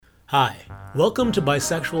Hi, welcome to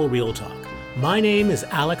Bisexual Real Talk. My name is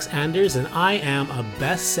Alex Anders and I am a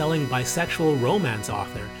best-selling bisexual romance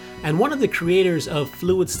author and one of the creators of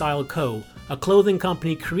Fluid Style Co., a clothing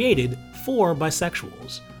company created for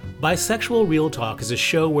bisexuals. Bisexual Real Talk is a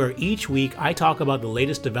show where each week I talk about the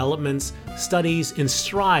latest developments, studies, and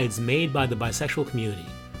strides made by the bisexual community.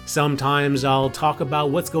 Sometimes I'll talk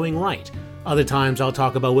about what's going right, other times I'll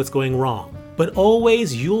talk about what's going wrong. But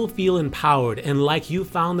always you'll feel empowered and like you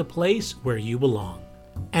found the place where you belong.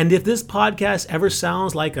 And if this podcast ever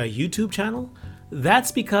sounds like a YouTube channel,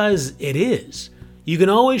 that's because it is. You can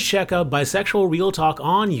always check out Bisexual Real Talk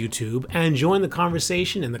on YouTube and join the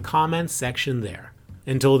conversation in the comments section there.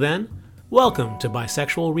 Until then, welcome to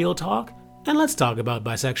Bisexual Real Talk, and let's talk about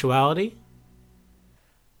bisexuality.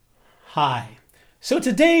 Hi. So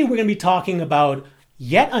today we're going to be talking about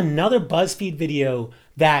yet another BuzzFeed video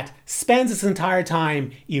that spends its entire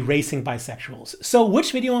time erasing bisexuals. So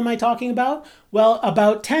which video am I talking about? Well,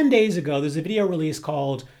 about 10 days ago, there's a video released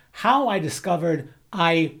called How I Discovered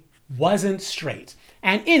I Wasn't Straight.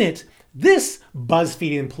 And in it, this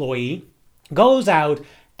BuzzFeed employee goes out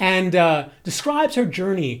and describes her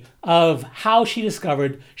journey of how she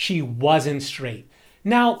discovered she wasn't straight.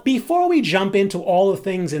 Now, before we jump into all the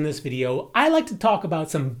things in this video, I like to talk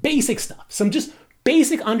about some basic stuff, some just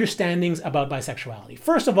basic understandings about bisexuality.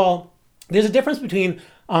 First of all, there's a difference between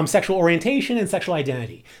sexual orientation and sexual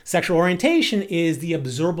identity. Sexual orientation is the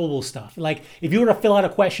observable stuff. Like if you were to fill out a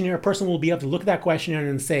questionnaire, a person will be able to look at that questionnaire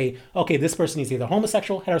and say, okay, this person is either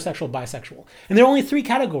homosexual, heterosexual, bisexual. And there are only three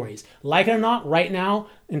categories. Like it or not, right now,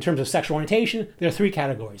 in terms of sexual orientation, there are three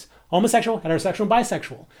categories: homosexual, heterosexual, and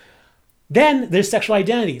bisexual. Then there's sexual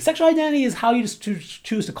identity. Sexual identity is how you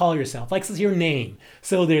choose to call yourself. Like, this is your name.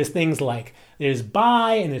 So there's things like there's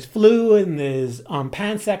bi and there's fluid and there's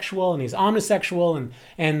pansexual and there's omnisexual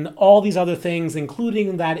and all these other things,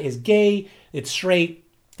 including that is gay, it's straight,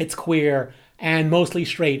 it's queer, and mostly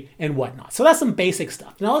straight and whatnot. So that's some basic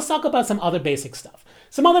stuff. Now let's talk about some other basic stuff.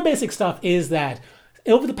 Some other basic stuff is that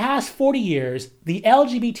over the past 40 years, the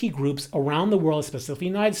LGBT groups around the world, specifically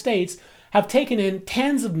the United States, have taken in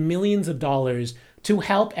tens of millions of dollars to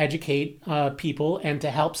help educate people and to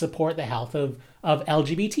help support the health of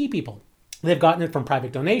LGBT people. They've gotten it from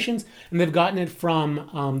private donations and they've gotten it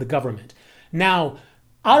from the government. Now,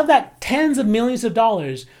 out of that tens of millions of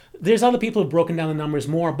dollars, there's other people who've broken down the numbers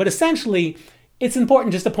more, but essentially, it's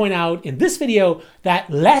important just to point out in this video that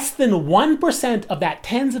less than 1% of that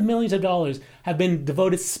tens of millions of dollars have been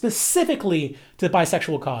devoted specifically to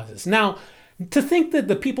bisexual causes. Now, to think that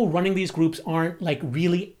the people running these groups aren't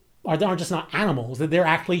just not animals, that they're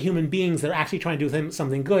actually human beings that are actually trying to do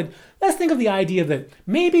something good, let's think of the idea that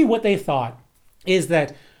maybe what they thought is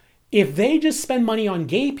that if they just spend money on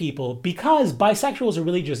gay people, because bisexuals are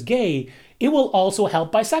really just gay, it will also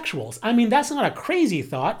help bisexuals. I mean, that's not a crazy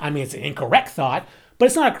thought. I mean, it's an incorrect thought, but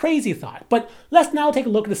it's not a crazy thought. But let's now take a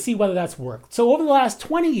look to see whether that's worked. So over the last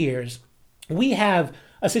 20 years, we have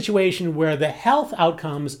a situation where the health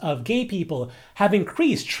outcomes of gay people have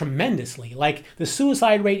increased tremendously. Like the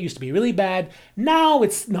suicide rate used to be really bad. Now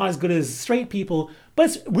it's not as good as straight people, but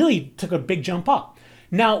it's really took a big jump up.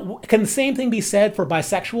 Now, can the same thing be said for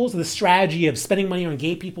bisexuals? The strategy of spending money on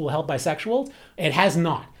gay people will help bisexuals? It has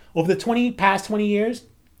not. Over the past 20 years,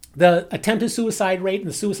 the attempted suicide rate and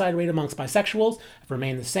the suicide rate amongst bisexuals have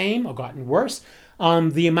remained the same or gotten worse.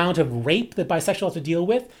 The amount of rape that bisexuals have to deal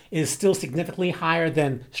with is still significantly higher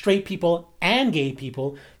than straight people and gay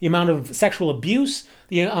people. The amount of sexual abuse,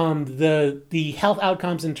 the health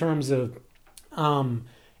outcomes in terms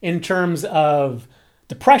of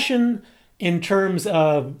depression, in terms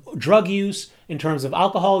of drug use, in terms of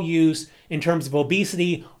alcohol use, in terms of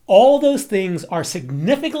obesity, all those things are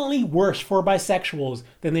significantly worse for bisexuals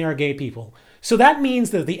than they are gay people. So that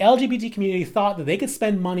means that the LGBT community thought that they could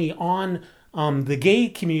spend money on the gay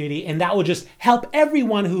community and that would just help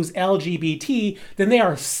everyone who's LGBT, then they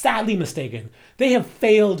are sadly mistaken. They have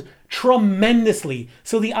failed tremendously.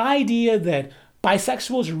 So the idea that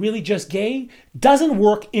bisexuals are really just gay doesn't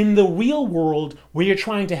work in the real world where you're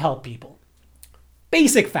trying to help people.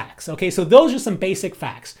 Basic facts, okay? So those are some basic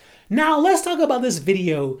facts. Now let's talk about this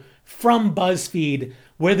video from BuzzFeed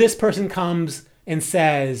where this person comes and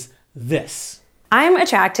says this. I'm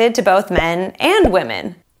attracted to both men and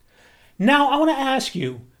women. Now, I want to ask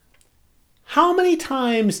you, how many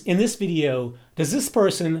times in this video does this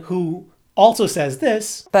person who also says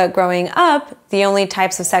this, but growing up, the only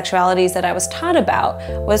types of sexualities that I was taught about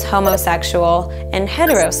was homosexual and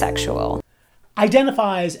heterosexual,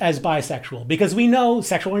 identifies as bisexual? Because we know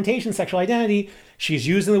sexual orientation, sexual identity, she's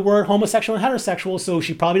using the word homosexual and heterosexual, so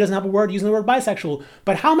she probably doesn't have a word using the word bisexual.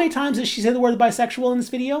 But how many times does she say the word bisexual in this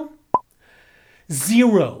video?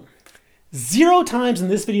 Zero. 0 times in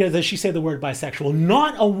this video does she say the word bisexual.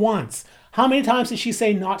 Not a once. How many times did she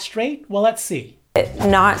say not straight? Well, let's see.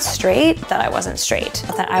 Not straight, that I wasn't straight.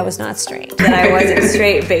 That I was not straight. That I wasn't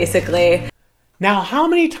straight, basically. Now, how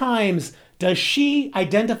many times does she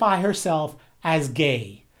identify herself as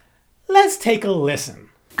gay? Let's take a listen.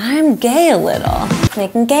 I'm gay a little.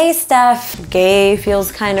 Making gay stuff. Gay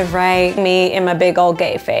feels kind of right. Me in my big old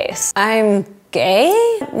gay face. I'm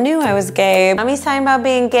gay? Knew I was gay. Mommy's talking about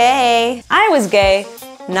being gay. I was gay,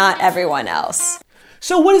 not everyone else.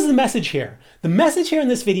 So what is the message here? The message here in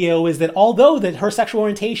this video is that although that her sexual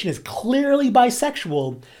orientation is clearly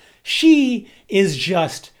bisexual, she is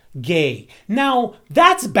just gay. Now,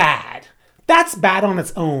 that's bad. That's bad on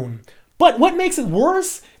its own. But what makes it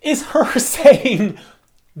worse is her saying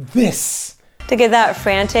this. To get that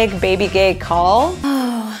frantic baby gay call?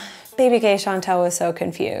 Oh, baby gay Chantel was so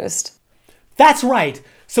confused. That's right.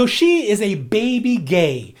 So she is a baby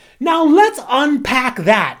gay. Now let's unpack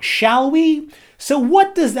that, shall we? So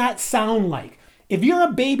what does that sound like? If you're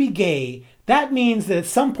a baby gay, that means that at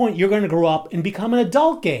some point you're going to grow up and become an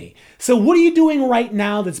adult gay. So what are you doing right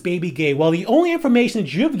now that's baby gay? Well, the only information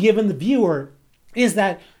that you've given the viewer is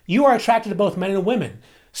that you are attracted to both men and women.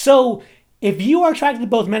 So if you are attracted to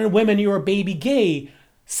both men and women, you're a baby gay.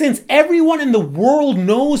 Since everyone in the world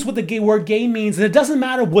knows what the word gay means, and it doesn't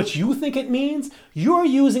matter what you think it means, you're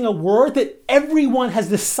using a word that everyone has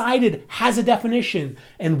decided has a definition.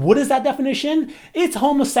 And what is that definition? It's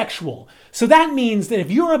homosexual. So that means that if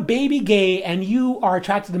you're a baby gay and you are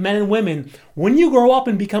attracted to men and women, when you grow up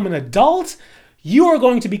and become an adult, you are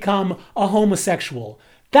going to become a homosexual.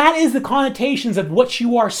 That is the connotations of what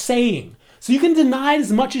you are saying. So you can deny it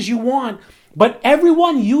as much as you want, but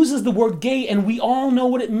everyone uses the word gay and we all know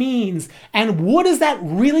what it means. And what does that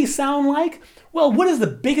really sound like? Well, what is the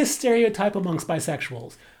biggest stereotype amongst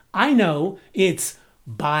bisexuals? I know it's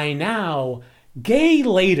bi now, gay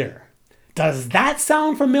later. Does that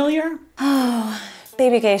sound familiar? Oh,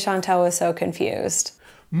 baby gay Chantel was so confused.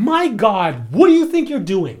 My God, what do you think you're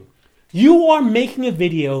doing? You are making a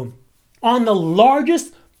video on the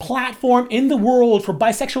largest platform in the world for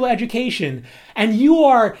bisexual education, and you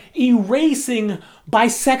are erasing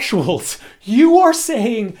bisexuals. You are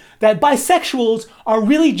saying that bisexuals are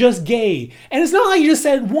really just gay. And it's not like you just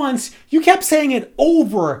said it once, you kept saying it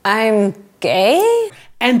over. I'm gay?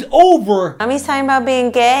 And over. Mommy's talking about being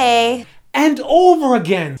gay. And over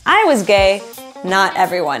again. I was gay, not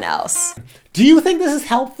everyone else. Do you think this is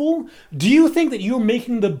helpful? Do you think that you're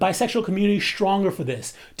making the bisexual community stronger for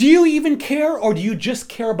this? Do you even care, or do you just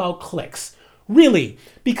care about clicks? Really?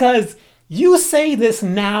 Because you say this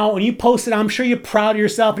now and you post it, I'm sure you're proud of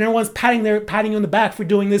yourself and everyone's patting you on the back for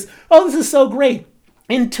doing this. Oh, this is so great.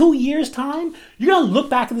 In 2 years' time, you're going to look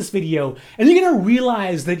back at this video and you're going to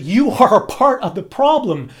realize that you are a part of the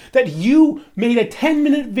problem, that you made a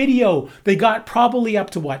 10-minute video that got probably up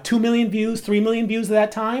to what, 2 million views, 3 million views at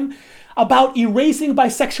that time, about erasing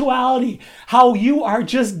bisexuality, how you are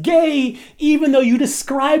just gay even though you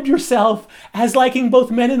described yourself as liking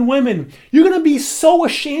both men and women. You're going to be so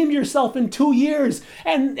ashamed of yourself in 2 years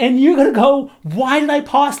and you're going to go, why did I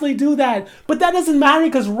possibly do that? But that doesn't matter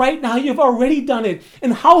because right now you've already done it.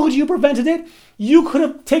 And how would you have prevented it? You could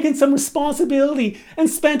have taken some responsibility and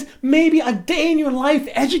spent maybe a day in your life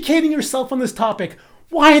educating yourself on this topic.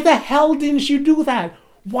 Why the hell didn't you do that?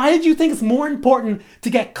 Why did you think it's more important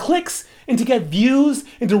to get clicks and to get views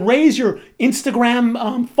and to raise your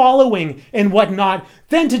Instagram following and whatnot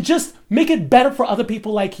than to just make it better for other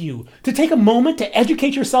people like you? To take a moment to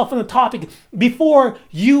educate yourself on the topic before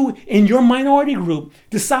you in your minority group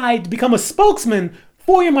decide to become a spokesman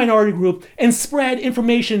for your minority group and spread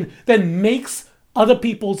information that makes other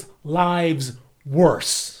people's lives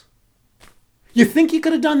worse. You think you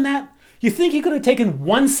could have done that? You think you could have taken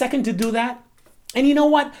 1 second to do that? And you know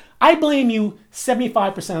what? I blame you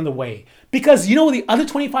 75% of the way. Because you know where the other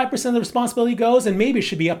 25% of the responsibility goes, and maybe it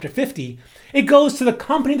should be up to 50, it goes to the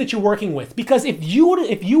company that you're working with. Because if you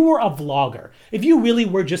were a vlogger, if you really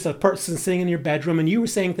were just a person sitting in your bedroom and you were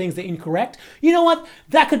saying things that are incorrect, you know what?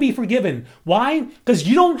 That could be forgiven. Why? Because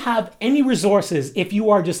you don't have any resources if you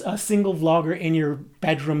are just a single vlogger in your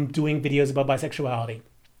bedroom doing videos about bisexuality.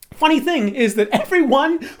 Funny thing is that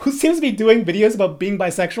everyone who seems to be doing videos about being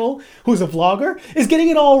bisexual, who's a vlogger, is getting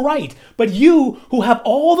it all right. But you, who have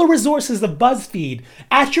all the resources of BuzzFeed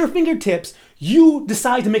at your fingertips, you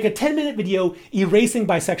decide to make a 10-minute video erasing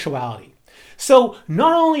bisexuality. So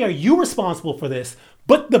not only are you responsible for this,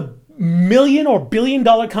 but the million or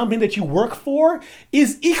billion-dollar company that you work for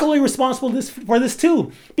is equally responsible for this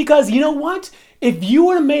too. Because you know what? If you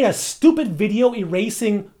would have made a stupid video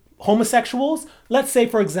erasing homosexuals, let's say,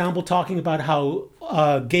 for example, talking about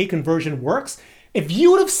how gay conversion works, if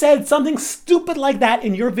you would have said something stupid like that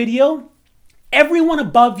in your video, everyone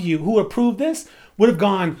above you who approved this would have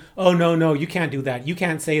gone, oh, no, you can't do that. You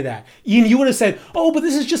can't say that. You would have said, oh, but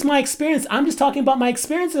this is just my experience. I'm just talking about my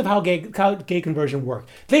experience of how gay conversion worked.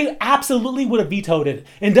 They absolutely would have vetoed it.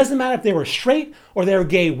 And it doesn't matter if they were straight or they were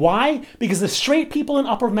gay. Why? Because the straight people in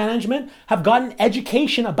upper management have gotten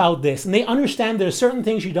education about this, and they understand there's certain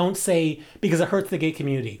things you don't say because it hurts the gay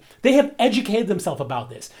community. They have educated themselves about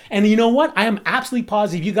this. And you know what? I am absolutely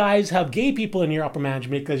positive you guys have gay people in your upper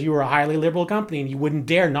management because you were a highly liberal company and you wouldn't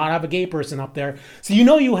dare not have a gay person up there. So you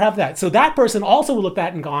know you have that. So that person also would look at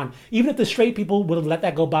that and gone, even if the straight people would have let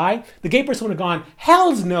that go by, the gay person would have gone,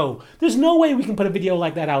 hells no. There's no way we can put a video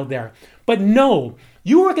like that out there. But no,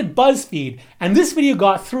 you work at BuzzFeed and this video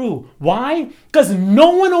got through. Why? Because no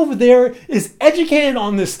one over there is educated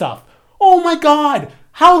on this stuff. Oh my God.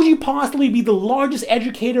 How could you possibly be the largest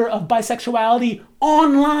educator of bisexuality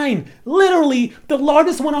online, literally the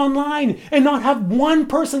largest one online, and not have one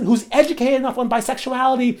person who's educated enough on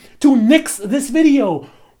bisexuality to nix this video?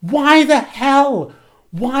 Why the hell?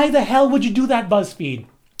 Why the hell would you do that, BuzzFeed?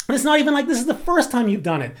 And it's not even like this is the first time you've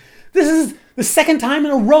done it. This is the second time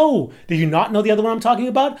in a row. Did you not know the other one I'm talking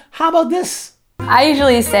about? How about this? I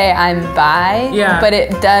usually say I'm bi, Yeah. but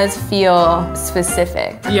it does feel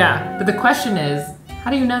specific. Yeah, but the question is, how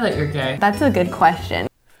do you know that you're gay? That's a good question.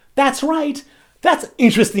 That's right. That's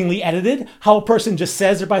interestingly edited, how a person just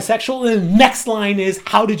says they're bisexual, and the next line is,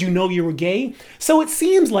 how did you know you were gay? So it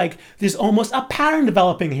seems like there's almost a pattern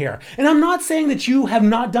developing here. And I'm not saying that you have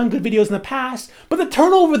not done good videos in the past, but the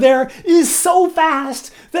turnover there is so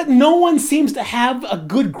fast that no one seems to have a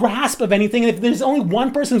good grasp of anything. And if there's only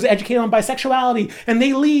one person who's educated on bisexuality and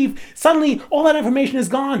they leave, suddenly all that information is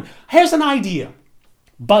gone. Here's an idea.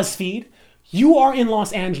 BuzzFeed, you are in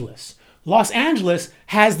Los Angeles. Los Angeles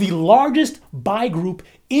has the largest bi group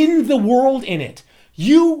in the world in it.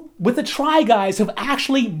 You, with the Try Guys, have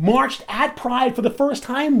actually marched at Pride for the first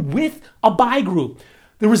time with a bi group.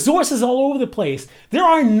 The resources all over the place. There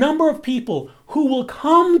are a number of people who will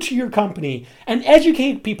come to your company and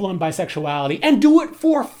educate people on bisexuality and do it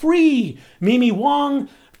for free. Mimi Wong,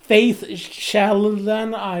 Faith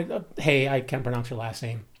Shalalan, I can't pronounce your last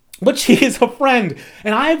name. But she is a friend,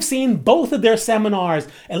 and I've seen both of their seminars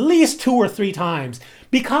at least 2 or 3 times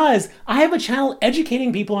because I have a channel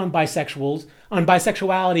educating people on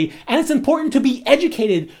bisexuality, and it's important to be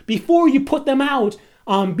educated before you put them out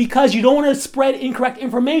because you don't want to spread incorrect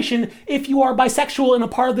information if you are bisexual and a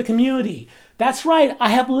part of the community. That's right, I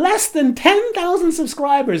have less than 10,000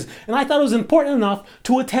 subscribers, and I thought it was important enough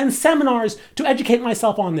to attend seminars to educate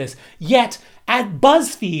myself on this. Yet, at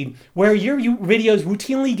BuzzFeed, where your videos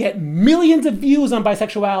routinely get millions of views on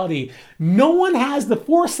bisexuality, no one has the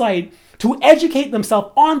foresight to educate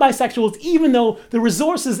themselves on bisexuals, even though the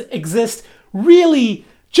resources exist really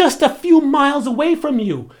just a few miles away from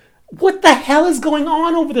you. What the hell is going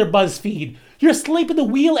on over there, BuzzFeed? You're asleep at the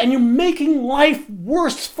wheel and you're making life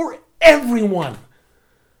worse for everyone.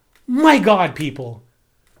 My God, people.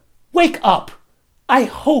 Wake up. I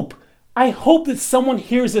hope that someone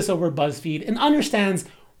hears this over BuzzFeed and understands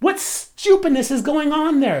what stupidness is going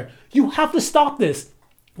on there. You have to stop this.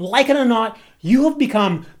 Like it or not, you have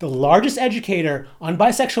become the largest educator on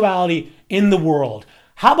bisexuality in the world.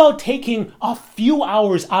 How about taking a few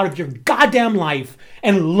hours out of your goddamn life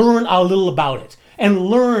and learn a little about it? And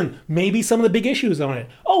learn maybe some of the big issues on it.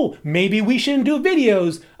 Oh, maybe we shouldn't do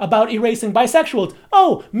videos about erasing bisexuals.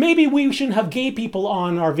 Oh, maybe we shouldn't have gay people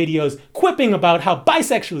on our videos quipping about how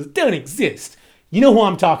bisexuals don't exist. You know who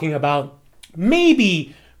I'm talking about.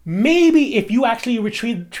 Maybe if you actually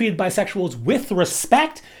treated bisexuals with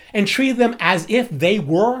respect and treated them as if they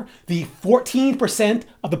were the 14%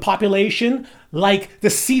 of the population, like the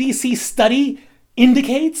CDC study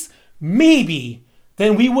indicates, maybe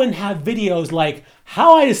then we wouldn't have videos like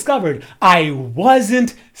how I discovered I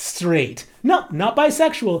wasn't straight. No, not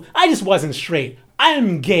bisexual. I just wasn't straight. I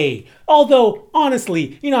am gay. Although,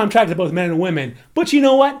 honestly, I'm attracted to both men and women. But you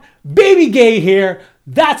know what? Baby gay here.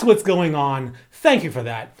 That's what's going on. Thank you for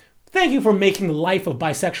that. Thank you for making the life of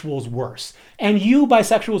bisexuals worse. And you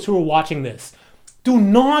bisexuals who are watching this, do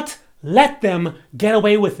not let them get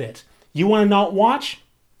away with it. You want to not watch?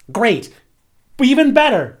 Great. But even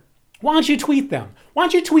better, why don't you tweet them? Why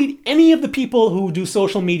don't you tweet any of the people who do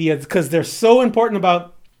social media because they're so important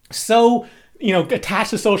about,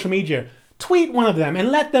 attached to social media. Tweet one of them and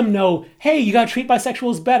let them know, hey, you got to treat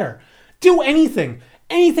bisexuals better. Do anything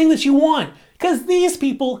that you want because these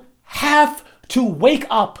people have to wake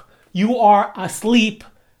up. You are asleep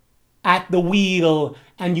at the wheel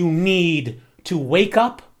and you need to wake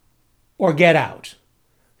up or get out.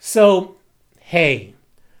 So, hey,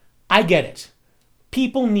 I get it.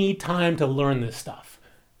 People need time to learn this stuff.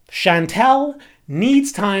 Chantel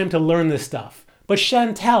needs time to learn this stuff. But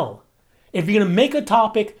Chantel, if you're going to make a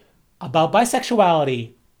topic about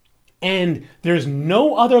bisexuality and there's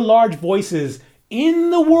no other large voices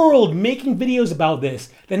in the world making videos about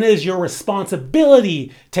this, then it is your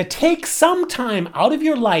responsibility to take some time out of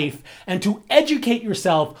your life and to educate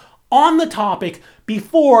yourself on the topic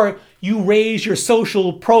before you raise your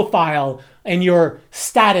social profile and your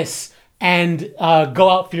status and go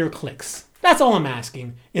out for your clicks. That's all I'm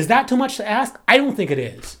asking. Is that too much to ask? I don't think it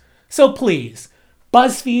is. So please,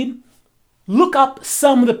 BuzzFeed, look up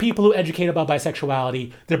some of the people who educate about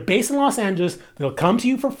bisexuality. They're based in Los Angeles. They'll come to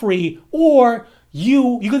you for free. Or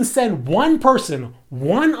you can send one person,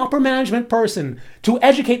 one upper management person to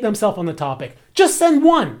educate themselves on the topic. Just send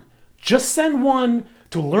one. Just send one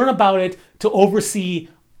to learn about it, to oversee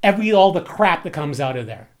all the crap that comes out of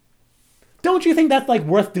there. Don't you think that's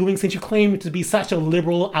worth doing since you claim to be such a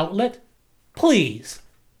liberal outlet? Please,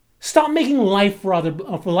 stop making life for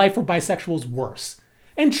bisexuals worse.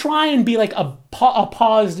 And try and be a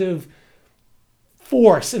positive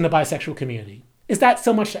force in the bisexual community. Is that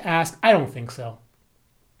so much to ask? I don't think so.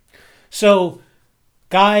 So,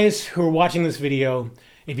 guys who are watching this video,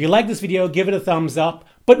 if you like this video, give it a thumbs up.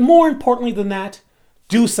 But more importantly than that,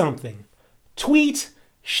 do something. Tweet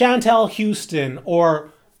Chantel Houston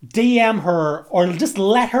or DM her or just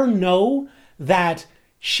let her know that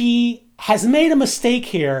she has made a mistake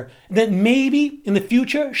here, that maybe in the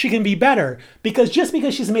future she can be better. Because just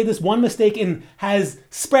because she's made this one mistake and has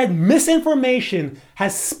spread misinformation,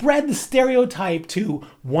 has spread the stereotype to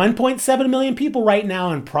 1.7 million people right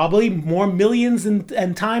now and probably more millions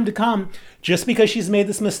in time to come, just because she's made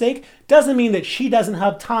this mistake, doesn't mean that she doesn't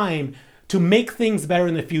have time to make things better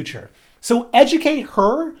in the future. So educate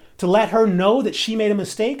her to let her know that she made a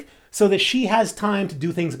mistake so that she has time to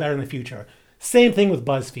do things better in the future. Same thing with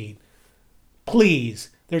BuzzFeed.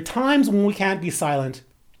 Please, there are times when we can't be silent.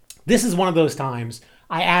 This is one of those times.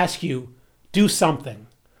 I ask you, do something.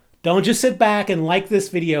 Don't just sit back and like this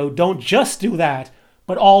video. Don't just do that,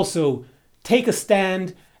 but also take a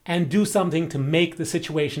stand and do something to make the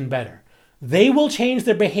situation better. They will change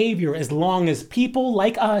their behavior as long as people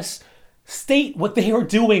like us state what they are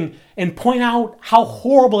doing and point out how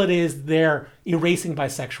horrible it is they're erasing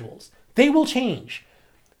bisexuals. They will change.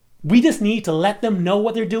 We just need to let them know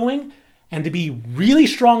what they're doing and to be really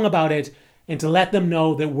strong about it and to let them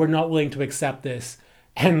know that we're not willing to accept this.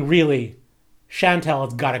 And really, Chantel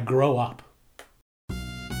has got to grow up.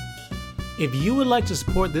 If you would like to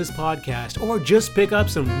support this podcast or just pick up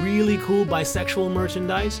some really cool bisexual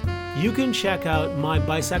merchandise, you can check out my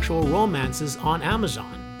bisexual romances on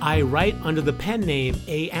Amazon. I write under the pen name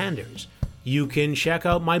A. Anders. You can check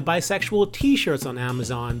out my bisexual t-shirts on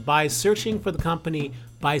Amazon by searching for the company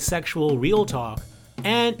Bisexual Real Talk,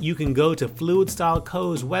 and you can go to Fluid Style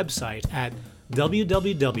Co.'s website at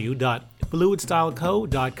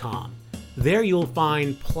www.fluidstyleco.com. There you'll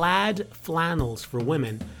find plaid flannels for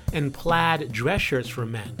women and plaid dress shirts for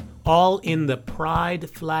men, all in the pride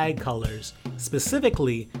flag colors,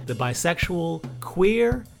 specifically the bisexual,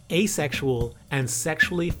 queer, asexual, and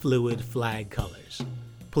sexually fluid flag colors.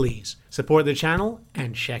 Please support the channel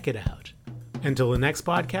and check it out. Until the next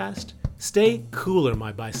podcast, stay cooler,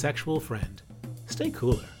 my bisexual friend. Stay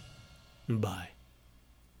cooler. Bye.